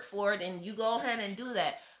that work for, then you go ahead and do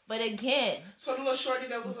that. But again, so the little shorty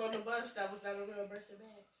that was on the bus, that was not a real Birkin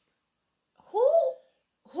bag. Who?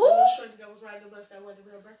 Shorty that was riding the bus, that wasn't a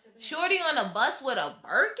real Birkin bag. Shorty on a bus with a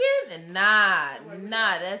Birkin? Nah,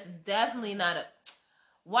 that's definitely not a.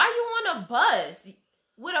 Why you on a bus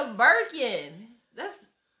with a Birkin? That's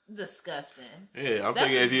disgusting. Yeah, I'm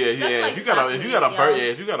thinking if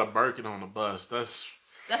you got a Birkin on the bus, that's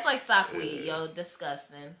like sock weed, yo,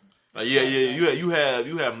 disgusting. You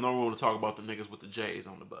have no room to talk about the niggas with the J's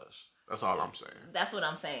on the bus. That's all I'm saying. That's what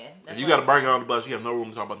I'm saying. That's If you what got a I'm burger saying. on the bus, you have no room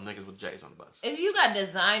to talk about the niggas with J's on the bus. If you got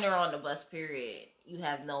designer on the bus, period, you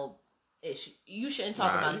have no issue. You shouldn't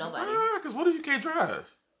talk about nobody. Because what if you can't drive?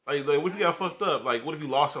 Like, what if you got fucked up? Like, what if you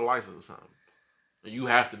lost your license or something? And you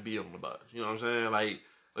have to be on the bus. You know what I'm saying? Like,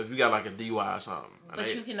 if you got like a DUI or something.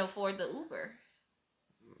 But you can afford the Uber.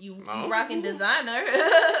 You No. rocking designer.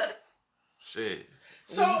 Shit.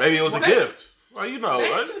 So Maybe it was a gift. Well, you know,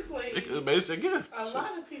 basically, maybe it's a gift. A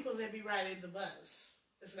lot of people that be riding the bus,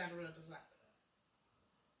 it's not a real designer.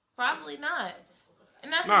 Probably not.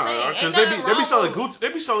 And that's the Nah, thing. because Ain't they be selling Gucci. Gucci. They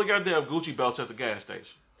be selling goddamn Gucci belts at the gas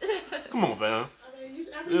station. Come on, fam.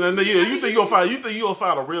 You think you'll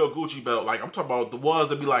find a real Gucci belt? Like, I'm talking about the ones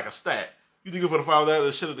that be like a stack. You think you're gonna find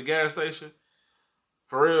that shit at the gas station?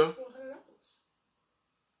 For real?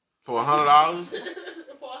 For $100?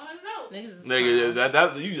 For $100. Nigga,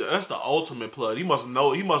 that's the ultimate plug. He must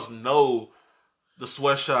know the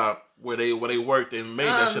sweatshop where they worked and made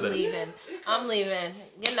that shit. I'm leaving.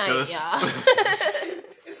 Good night, y'all.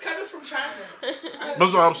 It's coming from China.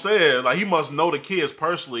 That's what I'm saying. Like, he must know the kids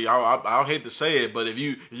personally. I hate to say it, but if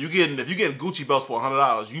you getting Gucci belts for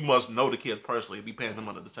 $100, you must know the kids personally. Be paying them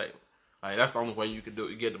under the table. Like, that's the only way you can do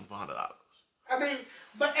it. Get them for $100. I mean,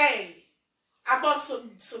 but hey, I bought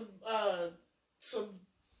some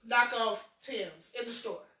knockoff Timbs in the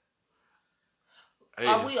store. Hey.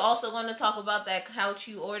 Are we also going to talk about that couch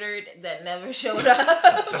you ordered that never showed up?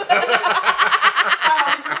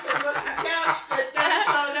 We just gonna go to the couch that never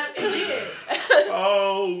showed up. It did.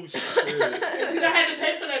 Oh shit! And I had to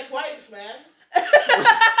pay for that twice, man.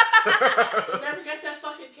 Never got that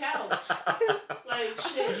fucking couch. Like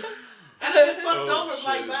shit. I done been fucked over shit.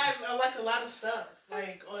 like buying like a lot of stuff.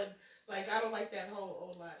 Like I don't like that whole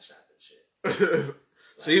online shopping shit.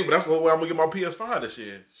 See, but that's the only way I'm gonna get my PS5 this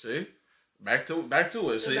year. See, back to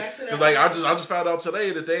it. See, back to that. because like I just found out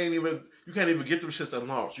today that you can't even get them shits at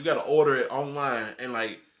launch. You got to order it online and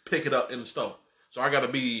like pick it up in the store. So I got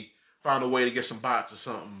to find a way to get some bots or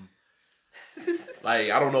something.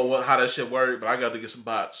 Like I don't know how that shit work, but I got to get some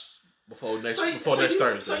bots before next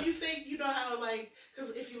Thursday. So you think you know how like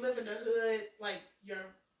because if you live in the hood, like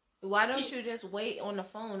why don't you just wait on the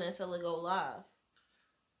phone until it go live?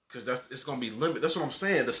 Because it's gonna be limited. That's what I'm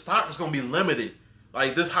saying. The stock is gonna be limited.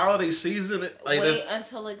 Like this holiday season. Wait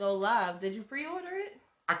until it go live. Did you pre-order it?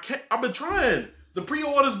 I can't. I've been trying. The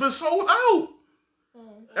pre-order's been sold out.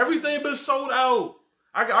 Everything been sold out.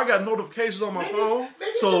 I got notifications on my phone.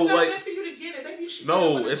 Maybe it's just not meant for you to get it. Maybe you should.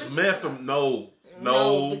 No, it's meant for no,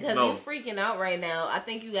 because you're freaking out right now. I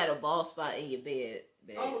think you got a ball spot in your bed.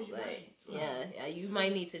 Oh, you right. Yeah, you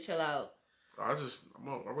might need to chill out. I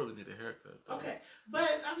really need a haircut. Though. Okay,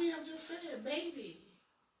 but I mean, I'm just saying, maybe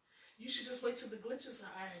you should just wait till the glitches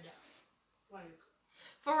are ironed out. Like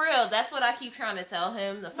for real, that's what I keep trying to tell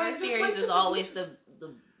him. The first series is always the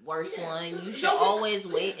worst one. You should always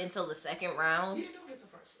wait until the second round. Yeah, don't get the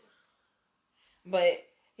first one. But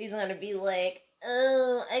he's gonna be like,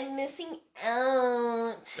 "Oh, I'm missing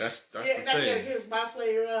out." That's the now thing. you gotta get his my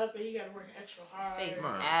player up, and you gotta work extra hard. Face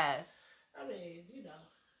ass. I mean, you know.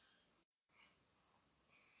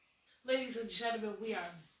 Ladies and gentlemen, we are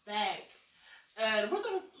back, and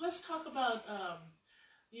let's talk about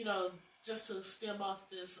just to stem off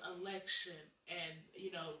this election, and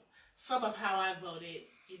some of how I voted.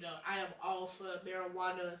 I am all for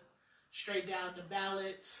marijuana straight down the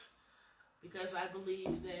ballots because I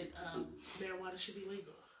believe that marijuana should be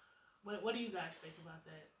legal. What do you guys think about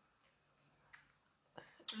that?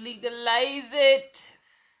 Legalize it.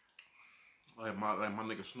 Like my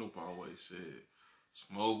nigga Snoop always said,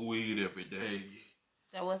 smoke weed every day.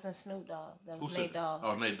 That wasn't Snoop Dogg. That was Nate Dogg.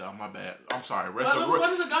 Oh, Nate Dogg. My bad. I'm sorry. It was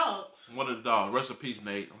one of the dogs. One of the dogs. Rest in peace,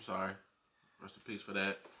 Nate. I'm sorry. Rest in peace for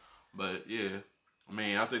that. But yeah, I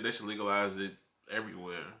mean, I think they should legalize it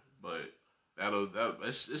everywhere. But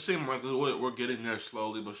it seems like we're getting there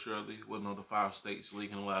slowly but surely. With the 5 states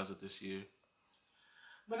legalize it this year.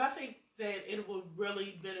 But I think that it will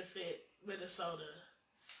really benefit Minnesota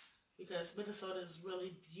because Minnesota is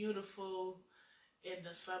really beautiful in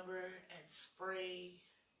the summer and spring,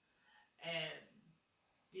 and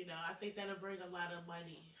I think that'll bring a lot of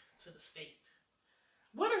money to the state.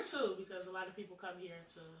 1 or 2, because a lot of people come here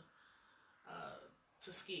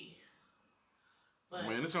to ski. But, I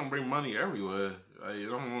mean, it's gonna bring money everywhere. Like, you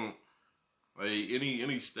don't want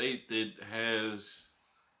any state that has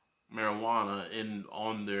marijuana in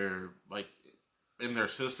their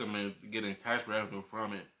system and getting tax revenue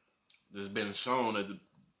from it. There's been shown that the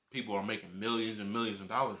people are making millions and millions of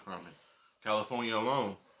dollars from it. California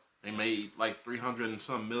alone, they made like $300 and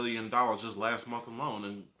some million just last month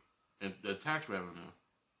alone in the tax revenue.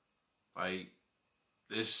 Like,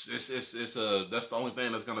 that's the only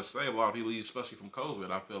thing that's gonna save a lot of people, especially from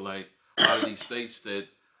COVID. I feel like a lot of these states that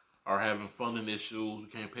are having funding issues, we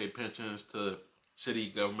can't pay pensions to city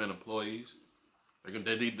government employees.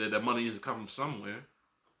 They need that money needs to come from somewhere.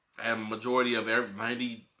 And majority of every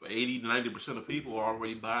 90% of people are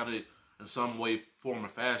already buying it in some way, form, or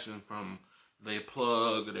fashion from they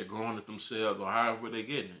plug or they're growing it themselves or however they're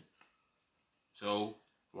getting it. So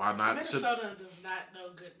why not? Minnesota does not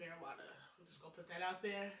know good marijuana. I'm just gonna put that out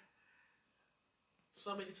there.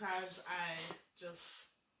 So many times I just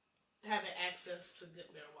having access to good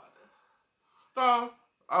marijuana. No,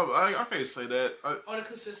 I can't say that. On a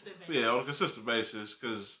consistent basis. Yeah, on a consistent basis,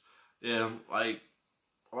 because yeah, like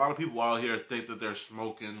a lot of people out here think that they're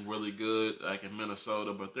smoking really good, like in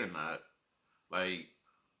Minnesota, but they're not. Like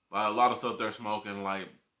a lot of stuff they're smoking, like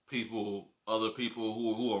other people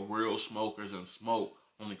who are real smokers and smoke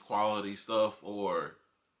only quality stuff or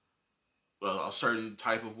a certain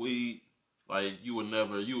type of weed. Like you would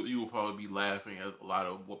never, you would probably be laughing at a lot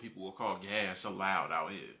of what people will call gas allowed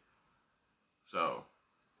out here. So.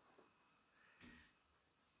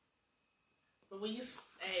 But when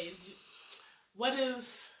what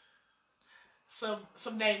is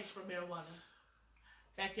some names for marijuana?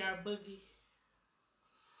 Backyard boogie.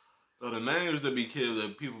 So the names that be killed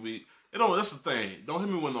that people be, that's the thing. Don't hit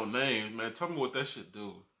me with no names, man. Tell me what that shit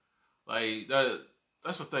do. Like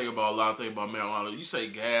that's the thing about a lot of things about marijuana. You say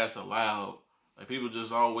gas allowed, like people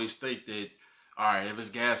just always think that, all right, if it's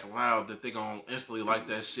gas allowed, that they gonna instantly like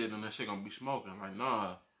that shit and that shit gonna be smoking. Like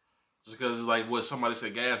nah, just because it's like what somebody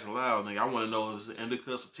said gas allowed. Like I want to know is it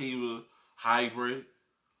indica, sativa, hybrid?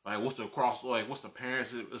 Like what's the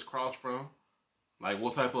parents it's crossed from? Like,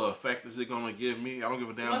 what type of effect is it gonna give me? I don't give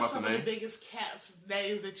a damn about the name. What's some of the biggest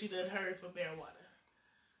names that you done heard for marijuana?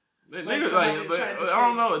 Niggas, I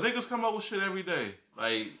don't know. Niggas come up with shit every day.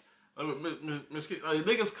 Like,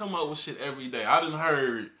 niggas come up with shit every day. I done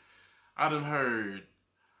heard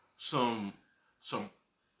some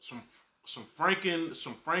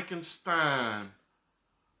Frankenstein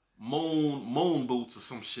moon boots or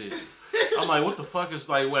some shit. I'm like, what the fuck is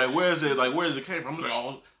like? Where is it? Like, where does it came from? I'm like,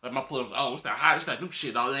 oh, like my plug was, oh, it's that hot, it's that new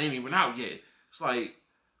shit. Oh, it ain't even out yet. It's like,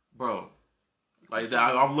 bro, like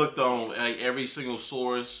that. I've looked on like every single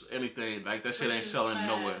source, anything like that shit ain't selling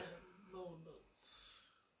nowhere.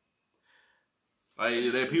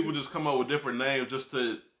 Like, people just come up with different names just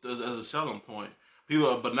as a selling point.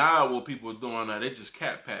 But now what people are doing now, they just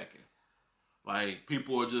cat packing. Like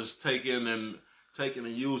people are just taking and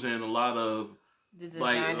using a lot of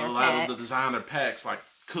the designer packs like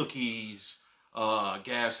Cookies,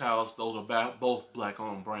 Gas House. Those are both black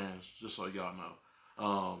owned brands, just so y'all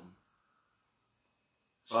know.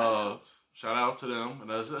 Shout out to them, and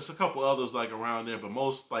there's a couple others like around there, but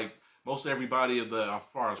most everybody as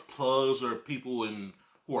far as plugs or people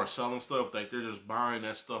who are selling stuff, like they're just buying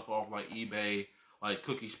that stuff off like eBay, like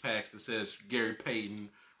Cookies packs that says Gary Payton,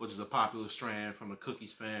 which is a popular strand from the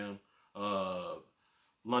Cookies fam.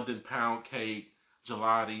 London Pound Cake,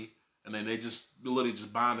 Gelati, and then they just literally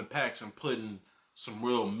just buying the packs and putting some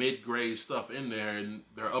real mid-grade stuff in there, and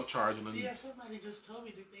they're upcharging them. Yeah, somebody just told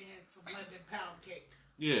me that they had some London Pound Cake.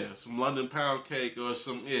 Yeah, some London Pound Cake or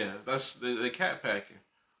some, that's they cat packing,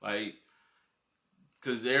 like,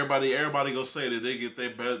 cause everybody gonna say that they get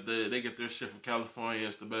their shit from California,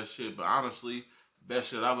 it's the best shit, but honestly, the best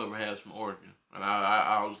shit I've ever had is from Oregon, and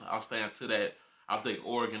I'll stand to that. I think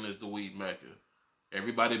Oregon is the weed mecca.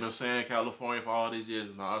 Everybody been saying California for all these years,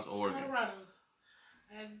 and now it's Oregon. Colorado,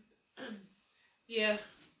 and yeah,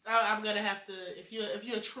 I'm gonna have to. If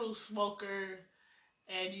you're a true smoker,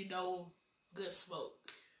 and you know good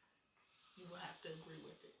smoke, you will have to agree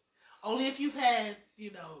with it. Only if you've had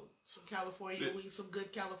some California weed, some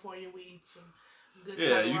good California weed, some good.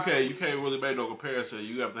 Yeah, you can't really make no comparison.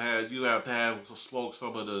 You have to have to smoke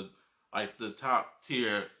some of the top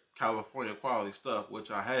tier California quality stuff, which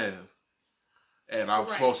I have. And I've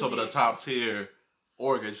smoked some of the top tier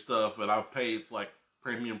Oregon stuff, and I've paid like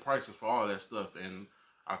premium prices for all that stuff. And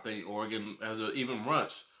I think Oregon has even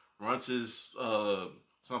Runch. Runch is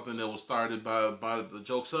something that was started by the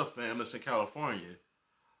Jokes Up fam that's in California,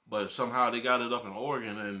 but somehow they got it up in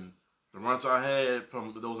Oregon. And the Runch I had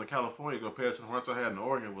from those in California compared to the Runch I had in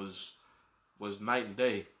Oregon was night and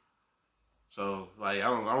day. So like I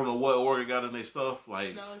don't know what Oregon got in their stuff.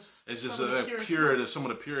 Like it's just some of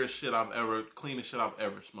the purest shit cleanest shit I've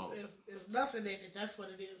ever smoked. There's nothing in it. That's what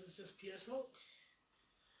it is. It's just pure smoke.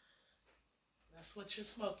 That's what you're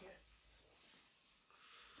smoking.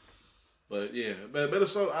 But yeah,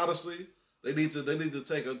 Minnesota honestly, they need to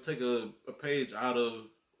take a page out of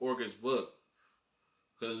Oregon's book,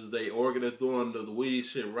 because Oregon is doing the weed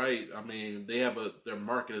shit right. I mean, they have their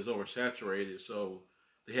market is oversaturated, so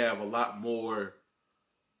they have a lot more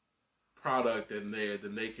product in there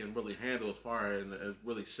than they can really handle as far as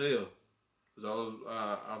really sell. Because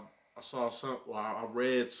I saw I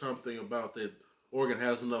read something about that Oregon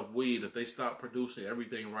has enough weed that they stop producing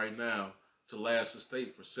everything right now to last the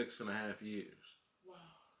state for 6.5 years. Wow.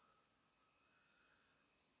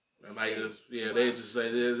 And they just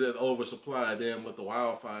say they're oversupplied. Then with the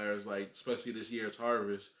wildfires, like especially this year's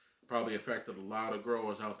harvest, probably affected a lot of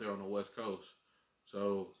growers out there on the West Coast.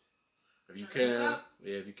 So if you can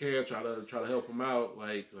try to help them out.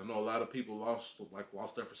 Like I know a lot of people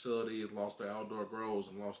lost their facilities, lost their outdoor grows,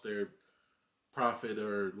 and lost their profit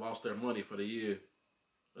or lost their money for the year.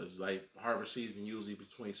 It's like harvest season usually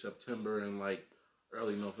between September and like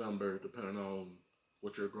early November, depending on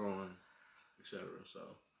what you're growing, etc. So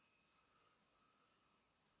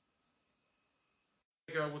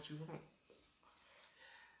figure out what you want.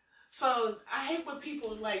 So I hate when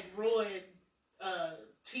people like ruin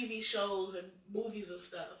TV shows and movies and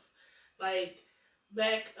stuff. Like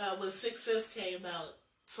back when Sixth Sense came out,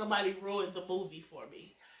 somebody ruined the movie for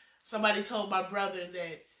me. Somebody told my brother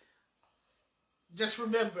that just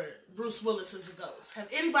remember Bruce Willis is a ghost. Have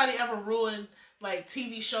anybody ever ruined like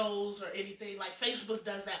TV shows or anything? Like Facebook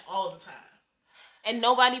does that all the time. And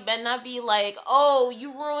nobody better not be like, oh,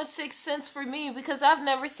 you ruined Sixth Sense for me because I've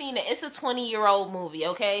never seen it. It's a 20-year-old movie,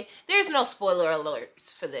 okay? There's no spoiler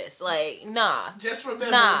alerts for this. Like, nah. Just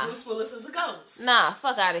remember, Bruce Willis is a ghost. Nah,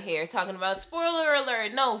 fuck out of here. Talking about spoiler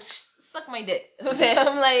alert. No, suck my dick.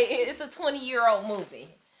 I'm like, it's a 20-year-old movie.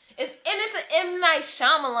 It's an M. Night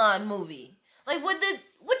Shyamalan movie. Like, what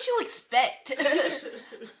you expect?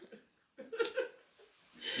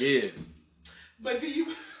 Yeah. But do you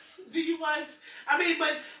watch? I mean,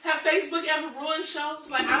 but have Facebook ever ruined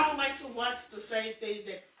shows? Like, I don't like to watch the same thing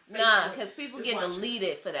that Facebook. Nah, because people get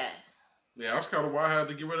deleted for that. Yeah, that's kind of why I had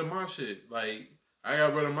to get rid of my shit. Like, I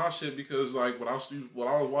got rid of my shit because, like, when I was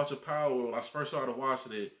watching Power, when I first started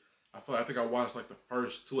watching it, I think I watched, like, the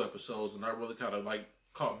first 2 episodes, and that really kind of, like,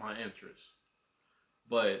 caught my interest.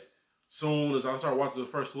 But soon as I started watching the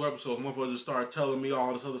first 2 episodes, motherfuckers just started telling me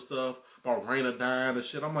all this other stuff about Raina dying and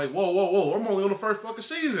shit. I'm like, whoa, I'm only on the first fucking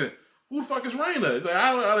season. Who the fuck is Raina? Like,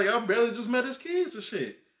 I barely just met his kids and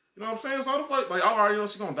shit. You know what I'm saying? So the fuck, like, I already know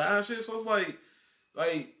she's gonna die and shit. So it's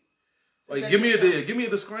like, give me a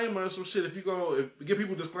disclaimer or some shit. Give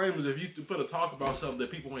people disclaimers if you put a talk about something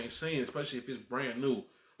that people ain't seen, especially if it's brand new.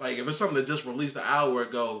 Like, if it's something that just released an hour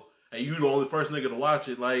ago and you the only first nigga to watch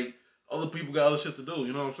it, like, other people got other shit to do.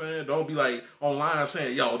 You know what I'm saying? Don't be like online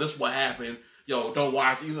saying, yo, this is what happened. Yo, don't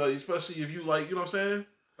watch. You know, especially if you like, you know what I'm saying?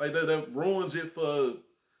 Like that ruins it for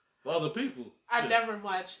other people. I never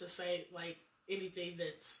watch the same like anything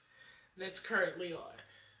that's currently on.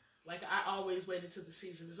 Like I always wait until the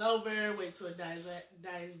season is over, wait till it dies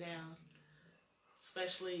down.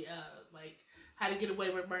 Especially like How to Get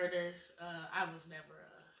Away with Murder. I was never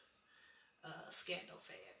a Scandal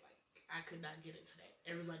fan. Like I could not get into that.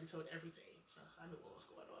 Everybody told everything, so I knew what was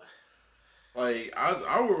going on. Like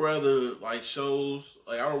I would rather like shows.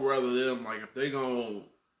 Like I would rather them like if they gonna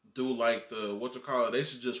do like they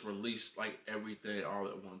should just release like everything all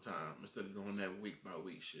at one time instead of doing that week by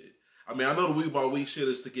week shit. I mean, I know the week by week shit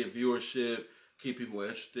is to get viewership, keep people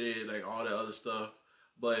interested, like all that other stuff.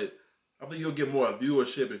 But I think you'll get more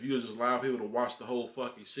viewership if you just allow people to watch the whole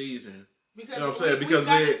fucking season. Because, you know what I'm saying?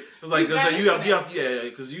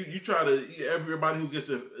 Because you try to everybody who gets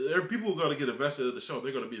people who are going to get invested in the show,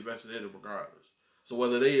 they're going to be invested in it regardless. So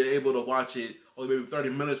whether they are able to watch it only maybe 30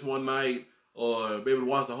 minutes one night or be able to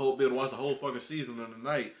watch the whole fucking season in the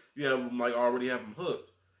night, you have them like already have them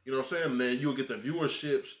hooked. You know what I'm saying? And then you'll get the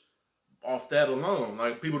viewerships off that alone,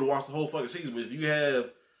 like people to watch the whole fucking season. But if you have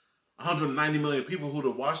 190 million people who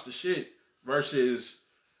to watch the shit versus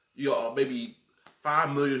maybe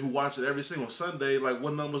 5 million who watch it every single Sunday, like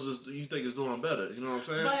what numbers do you think is doing better? You know what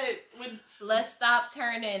I'm saying? But let's stop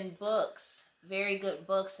turning books, very good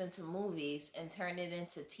books, into movies and turn it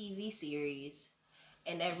into TV series,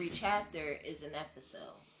 and every chapter is an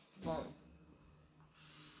episode. Boom.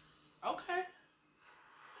 Okay.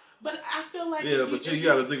 But I feel like you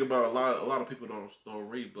got to think about a lot of people don't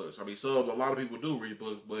read books. I mean, a lot of people do read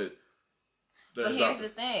books, but here's the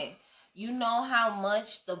thing. You know how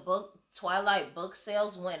much the Twilight book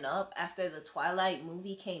sales went up after the Twilight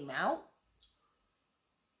movie came out?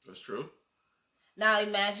 That's true. Now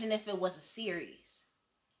imagine if it was a series.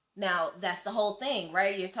 Now that's the whole thing,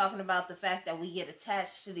 right? You're talking about the fact that we get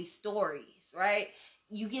attached to these stories, right?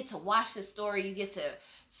 You get to watch the story, you get to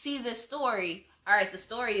see the story. All right, the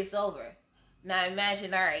story is over. Now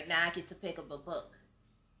imagine, all right, now I get to pick up a book.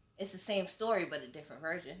 It's the same story, but a different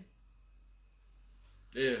version.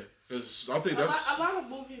 Yeah, because I think A that's lot of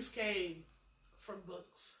movies came from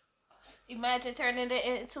books. Imagine turning it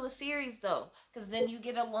into a series though, because then you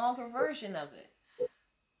get a longer version of it.